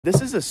This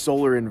is a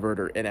solar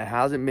inverter and it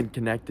hasn't been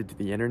connected to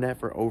the internet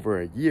for over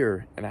a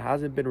year and it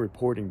hasn't been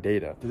reporting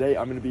data. Today,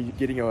 I'm going to be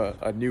getting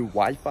a new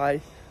Wi-Fi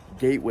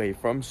gateway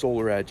from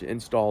SolarEdge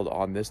installed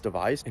on this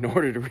device. In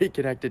order to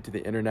reconnect it to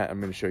the internet, I'm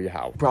going to show you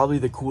how. Probably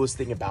the coolest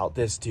thing about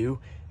this too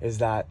is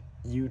that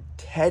you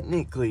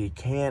technically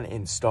can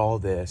install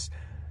this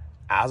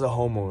as a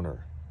homeowner.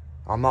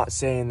 I'm not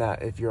saying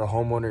that if you're a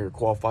homeowner, you're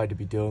qualified to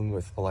be dealing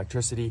with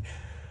electricity.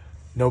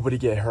 Nobody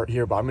get hurt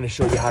here, but I'm going to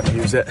show you how to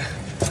use it.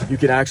 You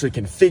can actually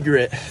configure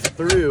it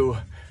through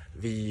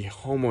the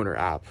homeowner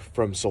app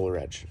from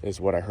SolarEdge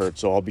is what I heard.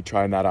 So I'll be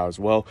trying that out as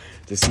well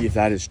to see if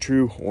that is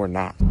true or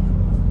not.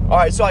 All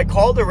right, so I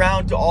called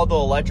around to all the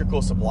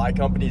electrical supply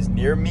companies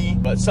near me,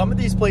 but some of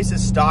these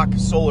places stock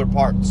solar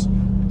parts.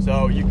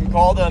 So you can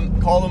call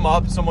them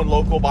up, someone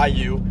local by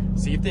you,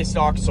 see if they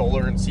stock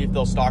solar and see if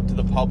they'll stock to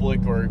the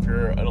public, or if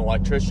you're an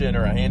electrician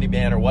or a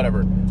handyman or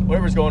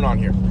whatever's going on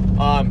here.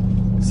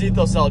 See if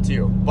they'll sell it to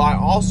you. But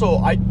also,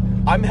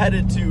 I'm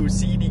headed to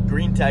CED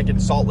Green Tech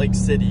in Salt Lake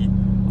City.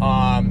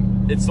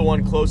 It's the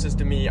one closest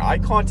to me. I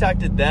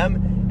contacted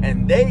them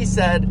and they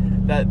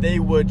said that they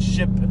would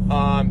ship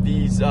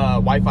these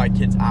Wi-Fi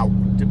kits out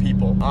to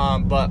people.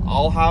 But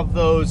I'll have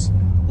those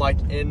like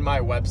in my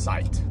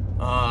website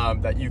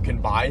that you can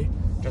buy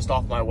just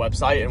off my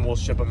website, and we'll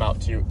ship them out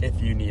to you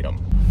if you need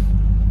them.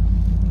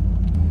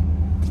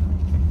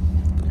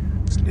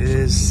 This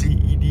is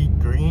CED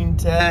Green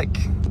Tech.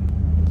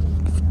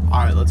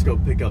 All right, let's go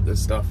pick up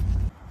this stuff.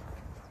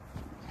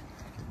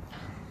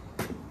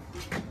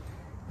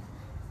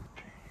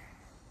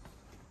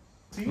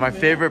 My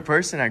favorite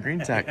person at Green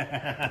Tech.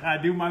 I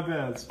do my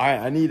best. All right,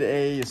 I need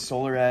a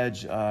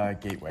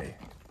SolarEdge gateway.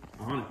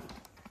 On it.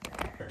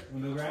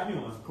 We'll grab you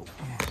one. Cool.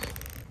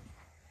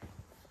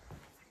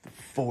 The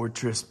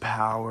Fortress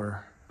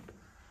Power.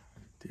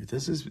 Dude,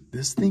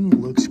 this thing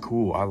looks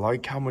cool. I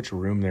like how much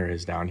room there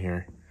is down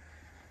here.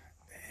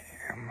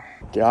 Damn.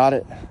 Got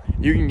it.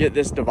 You can get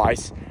this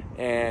device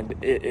and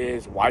it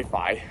is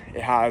Wi-Fi.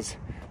 It has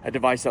a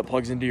device that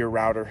plugs into your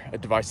router, a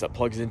device that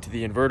plugs into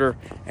the inverter,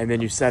 and then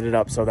you set it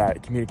up so that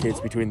it communicates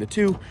between the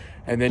two,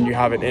 and then you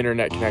have an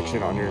internet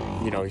connection on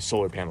your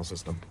solar panel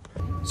system.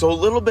 So a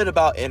little bit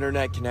about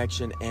internet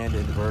connection and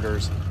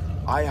inverters.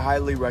 I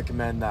highly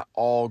recommend that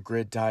all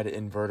grid-tied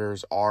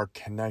inverters are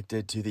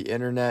connected to the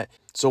internet.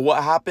 So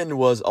what happened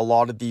was a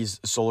lot of these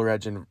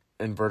SolarEdge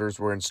inverters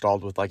were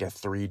installed with like a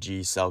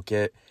 3G cell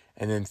kit,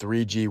 and then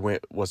 3G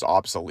was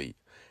obsolete.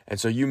 And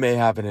so you may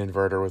have an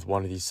inverter with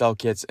one of these cell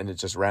kits and it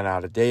just ran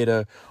out of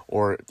data,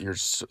 or your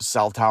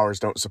cell towers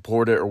don't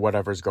support it, or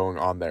whatever's going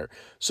on there.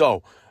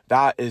 So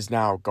that is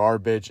now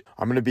garbage.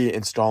 I'm going to be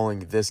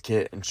installing this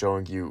kit and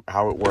showing you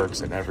how it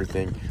works and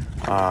everything.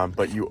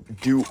 But you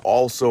do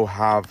also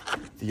have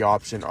the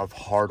option of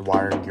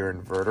hardwiring your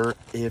inverter.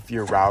 If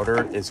your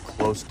router is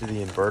close to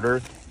the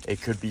inverter,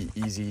 it could be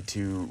easy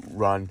to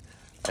run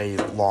a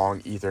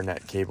long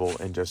Ethernet cable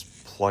and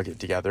just plug it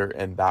together,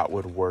 and that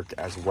would work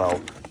as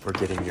well for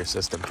getting your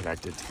system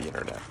connected to the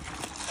internet.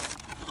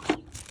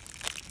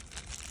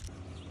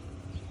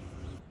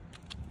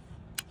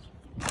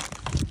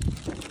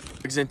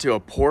 Plugs into a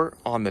port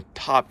on the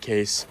top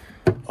case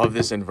of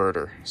this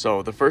inverter.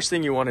 So the first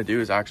thing you want to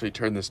do is actually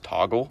turn this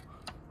toggle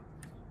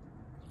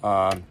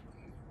to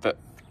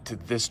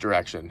this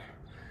direction.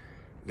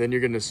 Then you're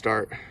going to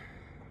start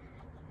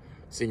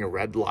seeing a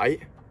red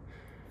light.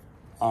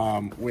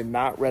 When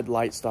that red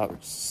light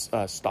stops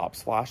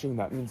flashing,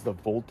 that means the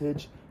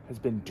voltage has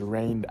been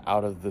drained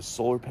out of the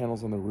solar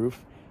panels on the roof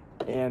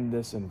and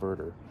this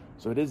inverter.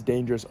 So it is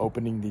dangerous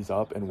opening these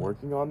up and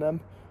working on them.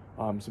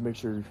 So make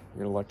sure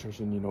you're an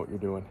electrician, you know what you're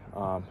doing.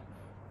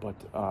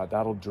 But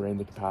that'll drain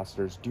the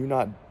capacitors. Do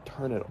not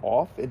turn it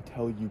off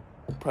until you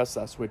press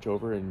that switch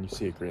over and you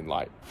see a green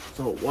light.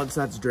 So once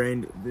that's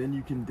drained, then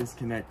you can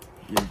disconnect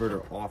the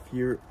inverter off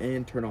here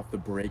and turn off the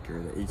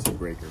breaker, the AC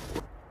breaker.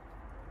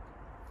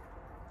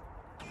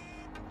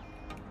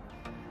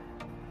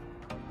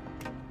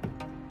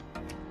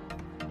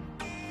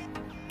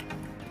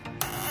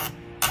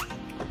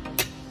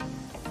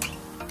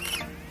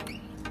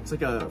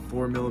 It's like a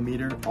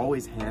 4mm,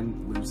 always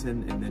hand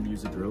loosen and then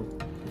use a drill.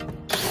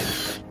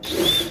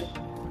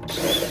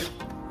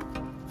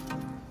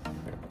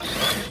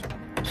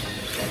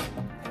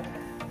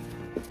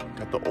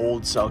 Got the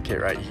old cell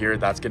kit right here,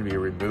 that's gonna be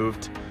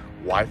removed.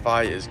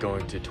 Wi-Fi is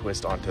going to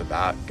twist onto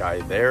that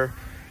guy there.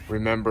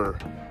 Remember,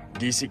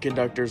 DC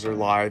conductors are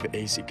live,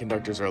 AC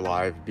conductors are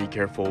live. Be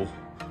careful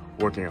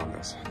working on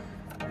this.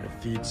 It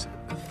feeds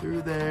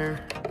through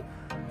there.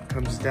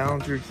 Comes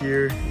down through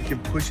here. You can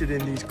push it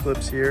in these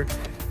clips here,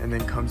 and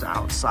then comes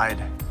outside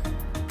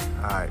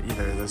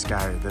either this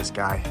guy or this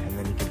guy, and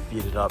then you can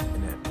feed it up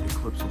and the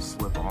clips will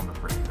slip on the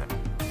frame then.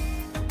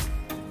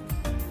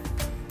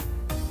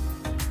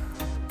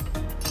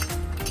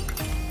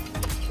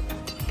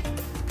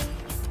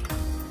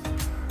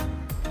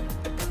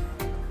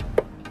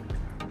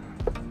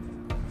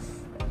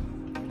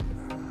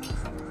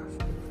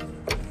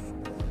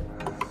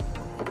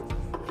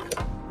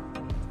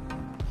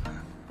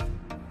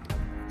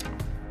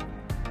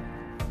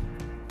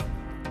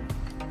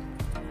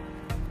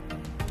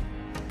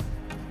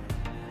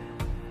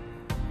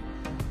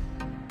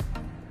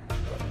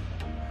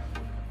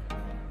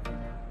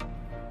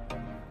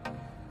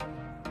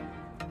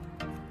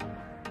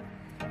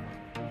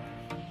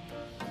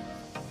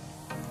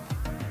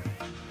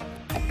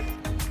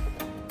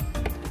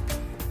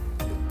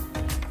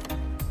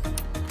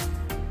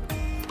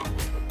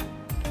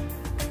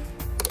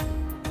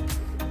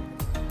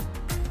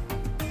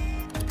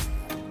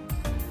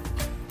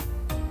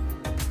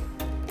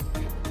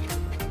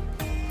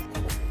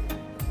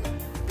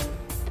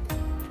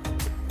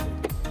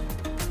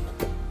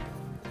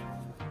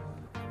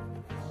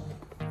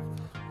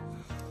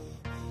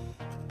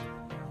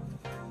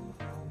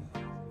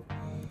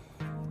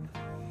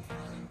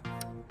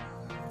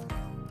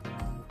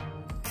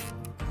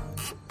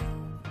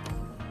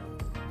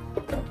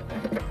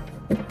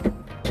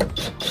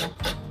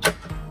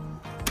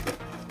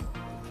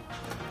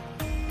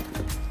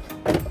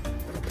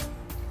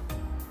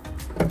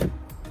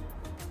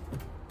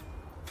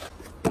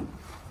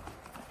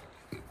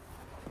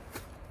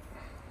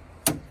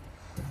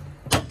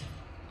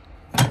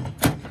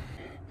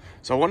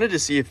 So I wanted to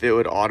see if it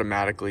would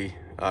automatically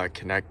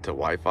connect to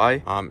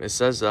Wi-Fi. It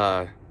says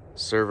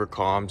server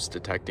comms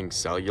detecting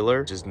cellular,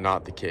 which is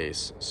not the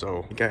case. So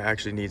I think I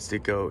actually needs to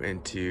go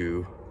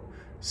into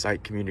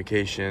site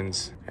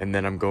communications, and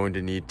then I'm going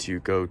to need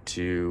to go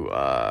to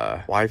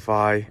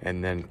Wi-Fi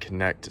and then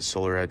connect to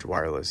SolarEdge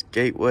wireless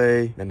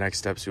gateway. The next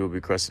steps will be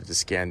requested to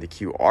scan the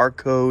QR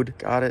code.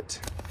 Got it.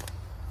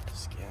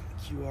 Scan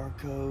the QR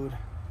code.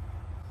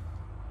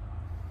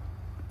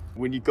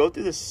 When you go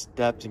through the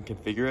steps and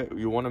configure it,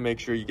 you want to make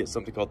sure you get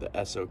something called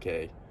the SOK.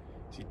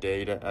 See,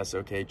 data,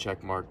 SOK,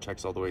 check mark,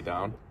 checks all the way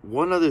down.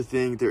 One other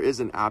thing, there is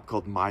an app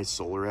called My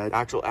SolarEdge,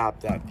 actual app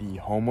that the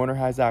homeowner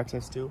has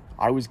access to.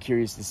 I was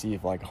curious to see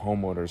if like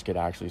homeowners could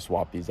actually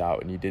swap these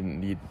out and you didn't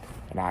need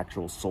an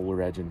actual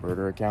SolarEdge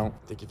inverter account.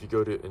 I think if you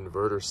go to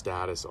inverter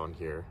status on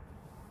here,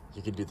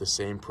 you can do the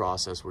same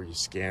process where you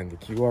scan the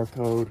QR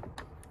code.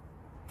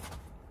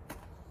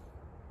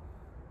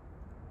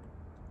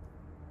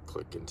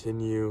 Click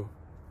continue,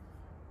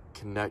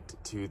 connect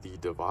to the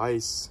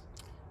device,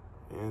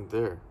 and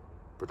there.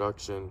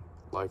 Production,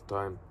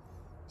 lifetime,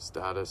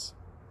 status,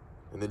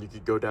 and then you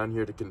could go down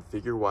here to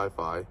configure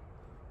Wi-Fi.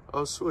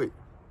 Oh, sweet.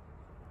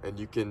 And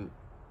you can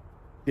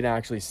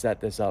actually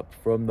set this up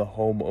from the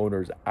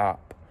homeowner's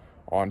app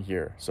on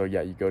here. So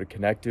yeah, you go to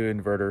connect to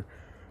inverter,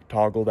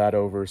 toggle that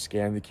over,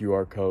 scan the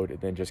QR code,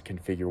 and then just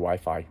configure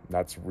Wi-Fi.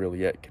 That's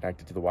really it.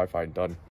 Connect it to the Wi-Fi and done.